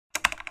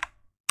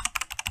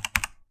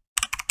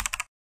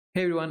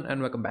Hey everyone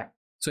and welcome back.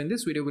 So in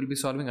this video we'll be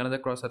solving another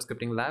cross-site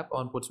scripting lab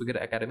on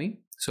PortSwigger Academy.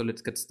 So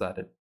let's get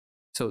started.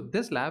 So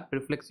this lab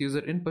reflects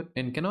user input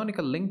in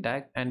canonical link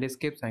tag and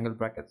escapes angle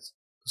brackets.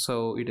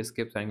 So it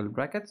escapes angle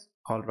brackets,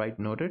 alright,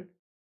 noted.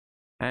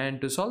 And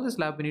to solve this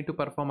lab we need to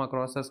perform a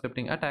cross-site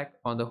scripting attack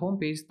on the home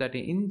page that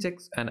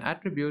injects an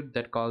attribute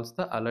that calls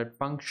the alert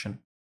function.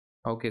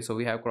 Okay, so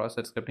we have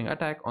cross-site scripting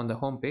attack on the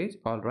home page,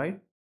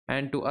 alright.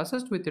 And to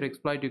assist with your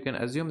exploit, you can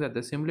assume that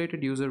the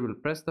simulated user will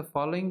press the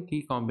following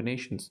key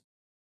combinations.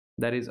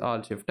 That is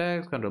Alt Shift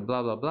X, Control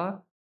blah blah blah.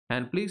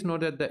 And please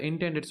note that the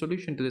intended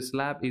solution to this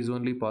lab is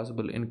only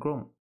possible in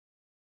Chrome.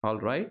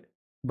 Alright,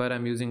 but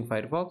I'm using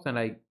Firefox and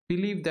I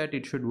believe that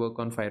it should work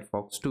on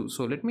Firefox too.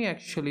 So let me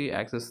actually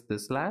access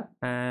this lab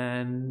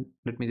and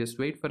let me just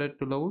wait for it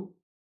to load.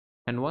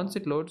 And once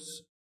it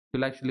loads,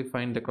 you'll actually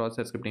find the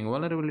cross-site scripting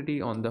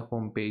vulnerability on the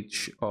home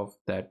page of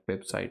that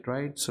website,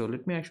 right? So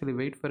let me actually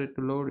wait for it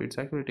to load. It's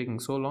actually taking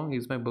so long.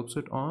 Is my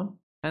booksuit on?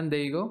 And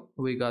there you go,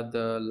 we got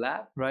the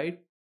lab, right?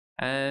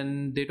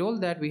 And they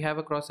told that we have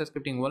a cross-site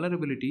scripting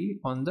vulnerability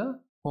on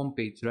the home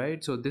page,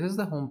 right? So this is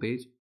the home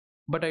page,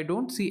 but I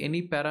don't see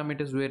any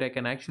parameters where I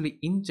can actually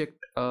inject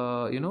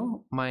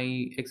my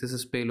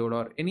XSS payload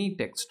or any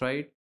text,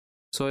 right?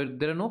 So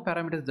there are no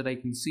parameters that I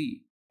can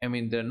see. I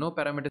mean, there are no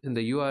parameters in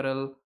the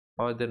URL,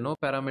 or there are no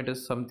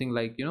parameters something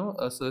like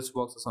a search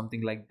box or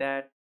something like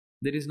that.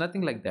 There is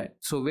nothing like that.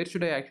 So where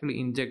should I actually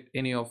inject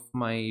any of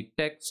my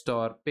text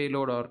or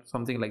payload or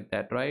something like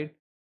that, right?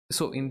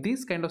 So in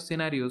these kind of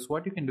scenarios,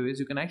 what you can do is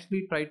you can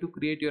actually try to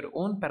create your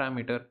own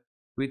parameter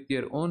with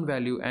your own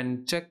value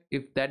and check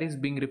if that is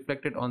being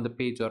reflected on the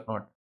page or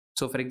not.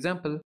 So for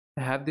example,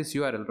 I have this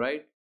URL,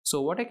 right?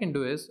 So what I can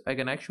do is I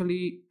can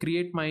actually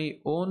create my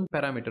own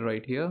parameter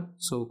right here.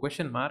 So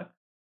question mark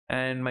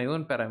and my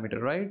own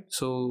parameter, right?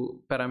 So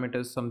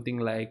parameters something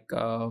like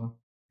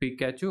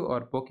Pikachu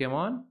or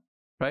Pokemon,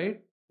 right,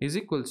 is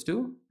equals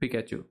to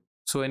Pikachu.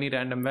 So any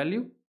random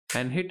value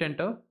and hit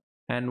enter.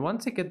 And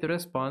once I get the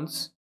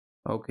response,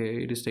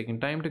 okay, it is taking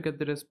time to get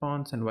the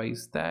response. And why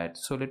is that?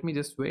 So let me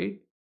just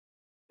wait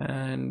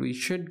and we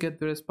should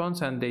get the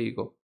response, and there you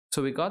go.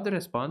 So we got the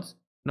response.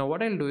 Now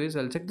what I'll do is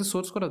I'll check the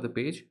source code of the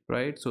page,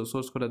 right? So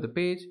source code of the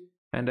page,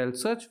 and I'll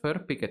search for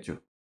Pikachu.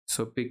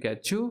 So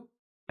Pikachu,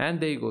 and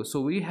there you go.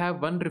 So we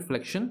have one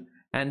reflection,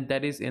 and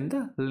that is in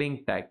the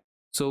link tag.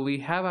 So we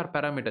have our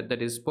parameter,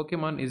 that is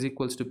Pokemon is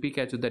equals to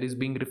Pikachu, that is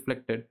being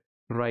reflected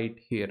right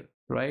here,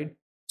 right?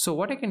 So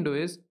what I can do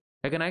is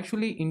I can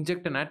actually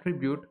inject an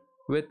attribute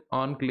with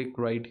on click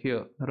right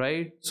here,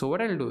 right? So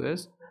what I'll do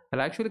is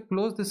I'll actually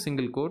close this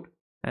single quote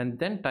and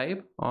then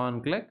type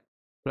on click,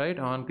 right?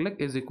 On click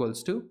is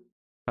equals to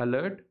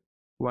alert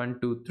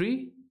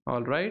 123,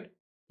 all right.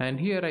 And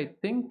here I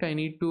think I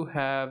need to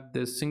have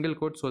this single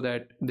quote so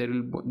that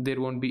there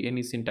won't be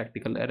any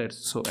syntactical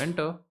errors. So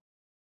enter,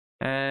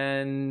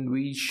 and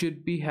we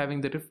should be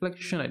having the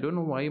reflection. I don't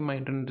know why my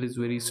internet is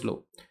very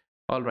slow.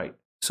 All right,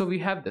 so we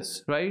have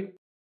this, right?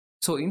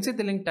 So inside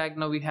the link tag,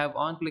 now we have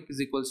on click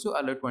is equals to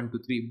alert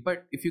 123.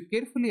 But if you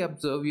carefully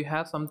observe, you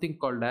have something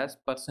called as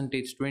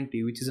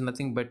 %20, which is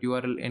nothing but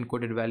URL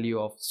encoded value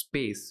of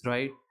space,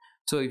 right?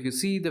 So if you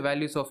see the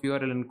values of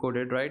URL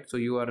encoded, right? So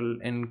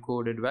URL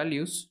encoded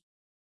values.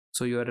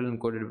 So URL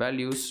encoded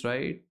values,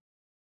 right?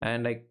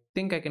 And I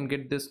think I can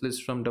get this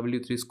list from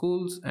W3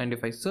 schools. And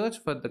if I search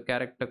for the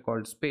character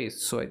called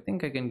space, so I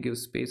think I can give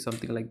space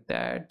something like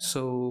that.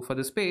 So for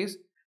the space,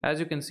 as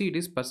you can see, it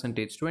is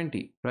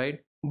 %20, right?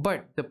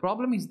 But the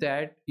problem is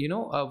that we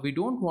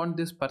don't want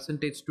this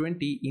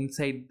 %20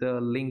 inside the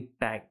link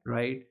tag,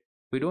 right?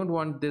 We don't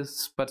want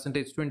this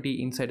 %20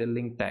 inside a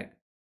link tag.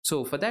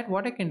 So for that,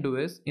 what I can do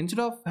is instead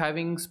of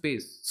having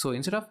space, so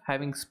instead of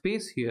having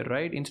space here,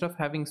 right, instead of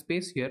having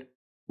space here,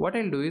 what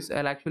I'll do is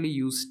I'll actually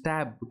use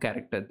tab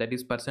character, that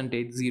is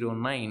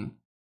 %09.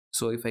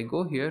 So if I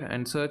go here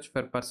and search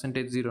for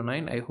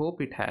 %09, I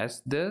hope it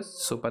has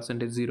this. So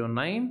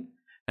 %09,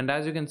 and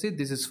as you can see,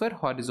 this is for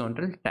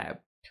horizontal tab.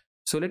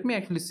 So let me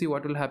actually see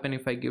what will happen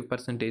if I give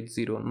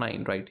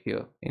 %09 right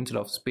here instead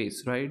of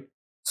space, right?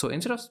 So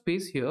instead of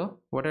space here,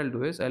 what I'll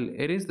do is I'll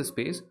erase the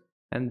space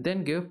and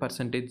then give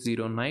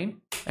 %09,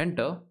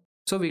 enter.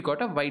 So we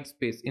got a white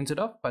space instead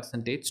of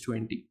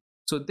 %20.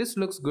 So this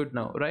looks good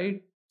now,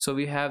 right? So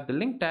we have the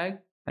link tag,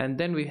 and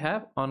then we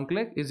have on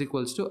click is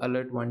equals to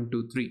alert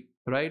 123,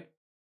 right?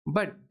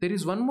 But there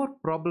is one more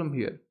problem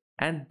here,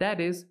 and that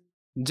is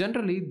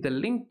generally the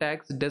link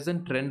tags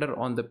doesn't render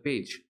on the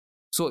page.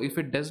 So if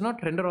it does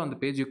not render on the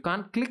page, you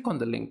can't click on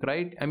the link,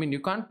 right? I mean, you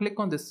can't click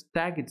on this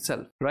tag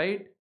itself,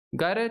 right?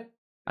 Got it?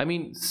 I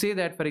mean, say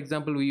that for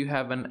example, you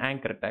have an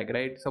anchor tag,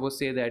 right? Suppose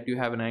say that you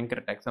have an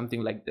anchor tag,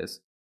 something like this,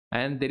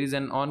 and there is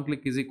an on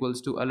click is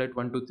equals to alert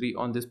 123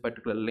 on this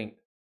particular link.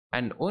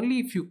 And only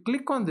if you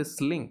click on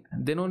this link,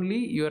 then only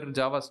your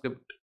JavaScript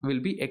will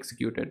be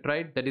executed,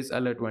 right? That is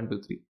alert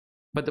 123.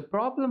 But the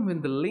problem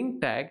with the link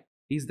tag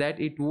is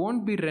that it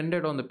won't be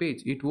rendered on the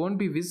page. It won't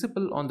be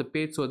visible on the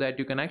page so that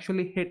you can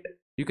actually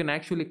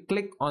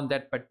click on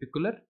that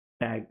particular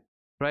tag,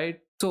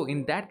 right? So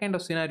in that kind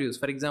of scenarios,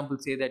 for example,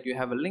 say that you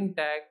have a link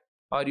tag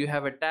or you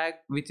have a tag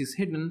which is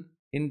hidden,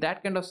 in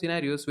that kind of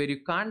scenarios where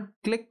you can't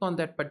click on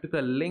that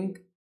particular link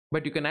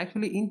but you can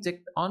actually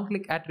inject on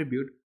click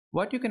attribute,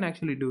 what you can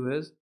actually do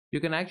is you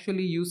can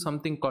actually use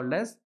something called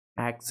as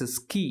access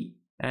key.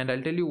 And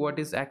I'll tell you what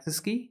is access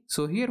key.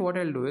 So here what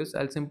I'll do is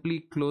I'll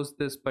simply close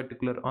this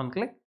particular on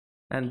click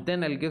and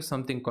then I'll give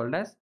something called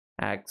as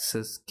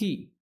access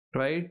key,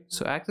 right?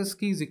 So access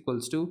key is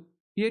equals to,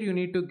 here you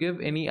need to give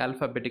any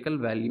alphabetical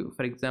value.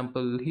 For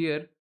example,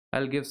 here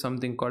I'll give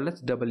something called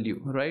as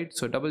W, right?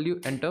 So W,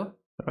 enter,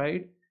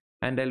 right?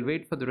 And I'll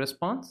wait for the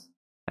response,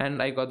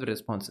 and I got the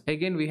response.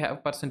 Again, we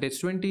have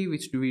 %20,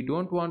 which we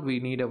don't want. We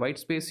need a white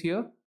space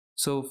here.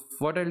 So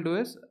what I'll do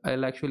is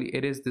I'll actually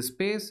erase this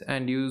space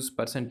and use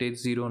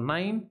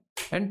 %09,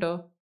 enter,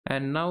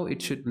 and now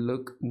it should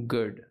look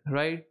good,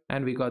 right?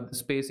 And we got the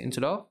space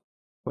instead of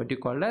what you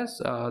call as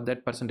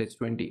that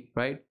 %20,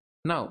 right?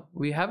 Now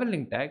we have a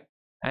link tag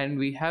and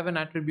we have an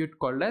attribute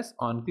called as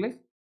onClick,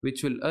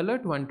 which will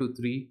alert 1, 2,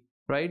 3,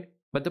 right?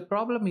 But the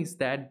problem is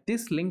that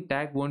this link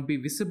tag won't be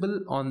visible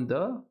on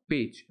the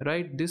page,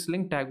 right? This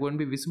link tag won't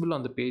be visible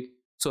on the page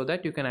so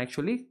that you can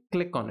actually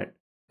click on it,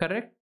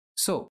 correct?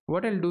 So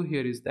what I'll do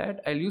here is that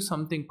I'll use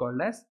something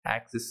called as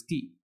access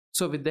key.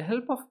 So with the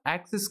help of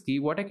access key,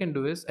 what I can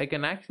do is I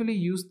can actually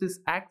use this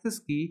access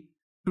key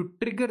to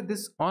trigger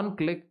this on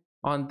click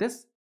on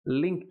this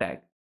link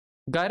tag.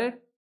 Got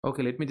it?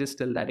 Okay, let me just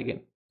tell that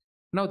again.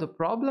 Now the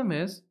problem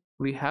is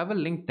we have a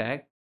link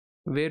tag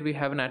where we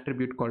have an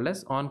attribute called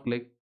as on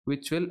click,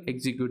 which will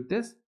execute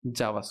this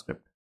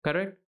JavaScript,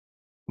 correct?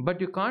 But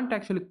you can't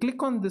actually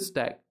click on this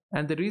tag,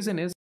 and the reason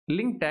is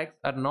link tags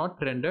are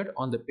not rendered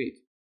on the page,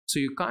 so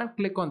you can't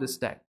click on this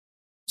tag.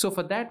 So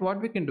for that,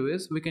 what we can do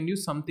is we can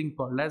use something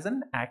called as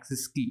an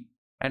access key.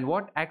 And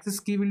what access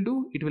key will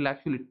do, it will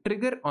actually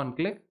trigger on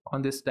click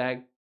on this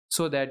tag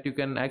so that you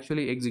can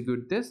actually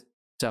execute this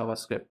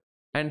JavaScript.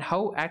 And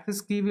how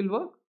access key will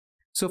work?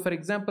 So for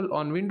example,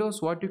 on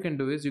Windows, what you can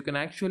do is you can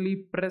actually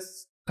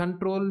press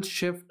Control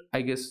Shift,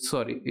 I guess,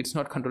 sorry, it's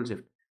not Control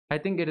Shift. I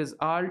think it is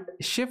Alt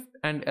Shift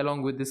and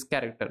along with this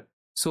character.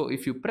 So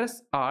if you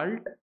press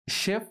Alt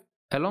Shift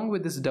along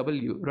with this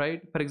W,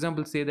 right? For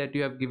example, say that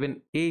you have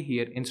given A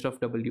here instead of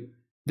W,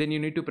 then you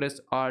need to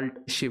press Alt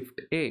Shift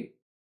A.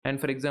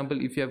 And for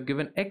example, if you have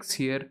given X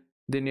here,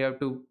 then you have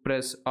to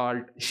press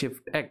Alt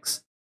Shift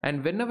X.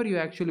 And whenever you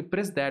actually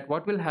press that,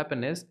 what will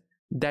happen is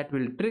that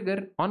will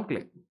trigger on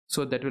click.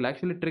 So that will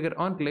actually trigger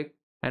on click,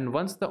 and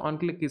once the on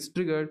click is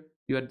triggered,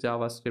 your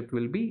JavaScript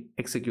will be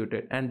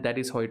executed, and that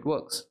is how it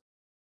works.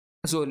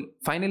 So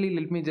finally,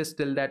 let me just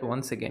tell that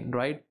once again,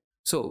 right?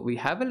 So we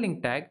have a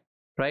link tag,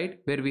 right,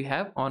 where we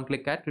have on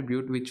click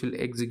attribute which will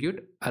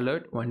execute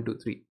alert 1, 2,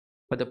 3.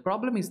 But the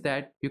problem is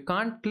that you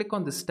can't click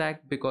on this tag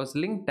because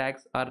link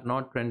tags are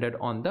not rendered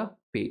on the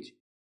page.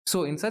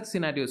 So in such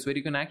scenarios where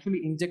you can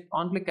actually inject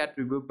on click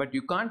attribute but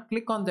you can't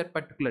click on that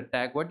particular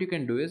tag, what you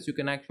can do is you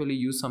can actually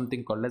use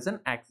something called as an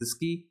access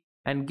key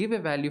and give a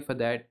value for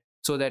that,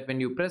 so that when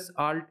you press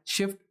Alt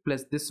Shift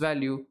plus this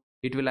value,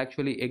 it will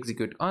actually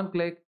execute on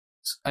click.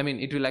 I mean,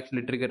 it will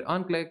actually trigger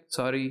on click,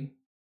 sorry.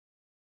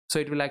 So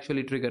it will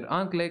actually trigger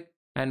on click,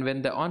 and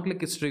when the on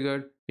click is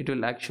triggered, it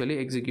will actually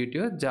execute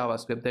your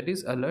JavaScript, that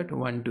is alert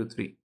 1, 2,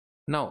 3.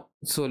 Now,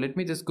 so let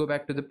me just go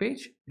back to the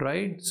page,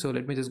 right? So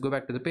let me just go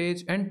back to the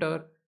page,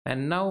 enter,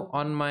 and now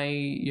on my,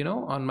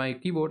 on my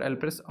keyboard, I'll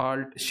press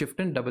Alt Shift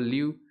and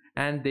W,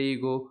 and there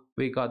you go,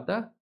 we got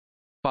the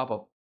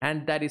pop-up.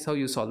 And that is how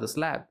you solve this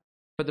lab.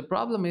 But the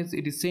problem is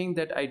it is saying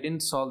that I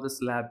didn't solve this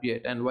lab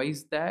yet. And why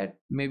is that?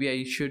 Maybe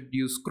I should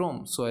use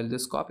Chrome. So I'll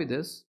just copy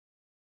this.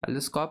 I'll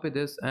just copy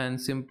this and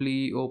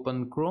simply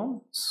open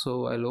Chrome.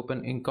 So I'll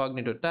open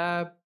incognito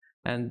tab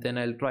and then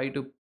I'll try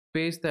to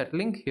paste that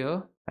link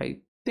here. I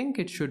think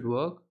it should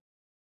work.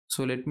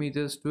 So let me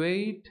just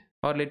wait,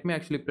 or let me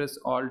actually press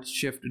Alt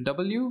Shift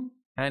W.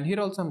 And here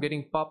also I'm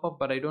getting pop-up,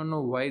 but I don't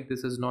know why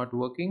this is not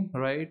working,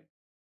 right?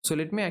 So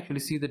let me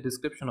actually see the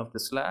description of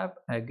this lab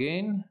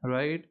again,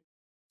 right?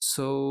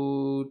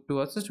 So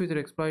to assist with your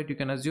exploit, you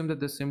can assume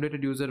that the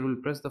simulated user will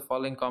press the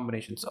following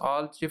combinations: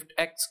 Alt Shift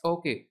X.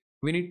 Okay,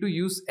 we need to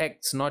use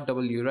X, not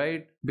W,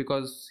 right?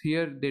 Because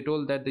here they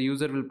told that the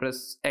user will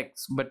press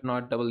X but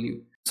not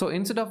W. So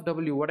instead of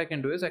W, what I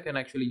can do is I can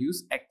actually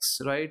use X,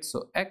 right?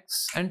 So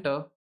X,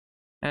 enter,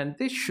 and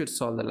this should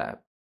solve the lab.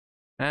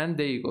 And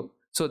there you go.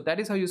 So that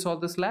is how you solve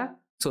this lab.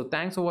 So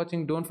thanks for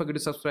watching. Don't forget to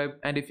subscribe,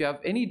 and if you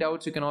have any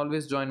doubts, you can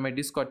always join my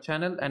Discord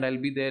channel and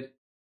I'll be there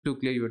to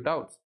clear your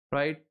doubts,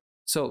 right?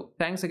 So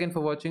thanks again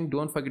for watching.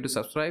 Don't forget to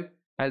subscribe.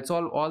 I'll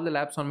solve all the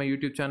labs on my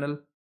YouTube channel,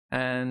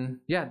 and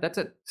yeah, that's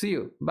it. See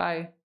you. Bye.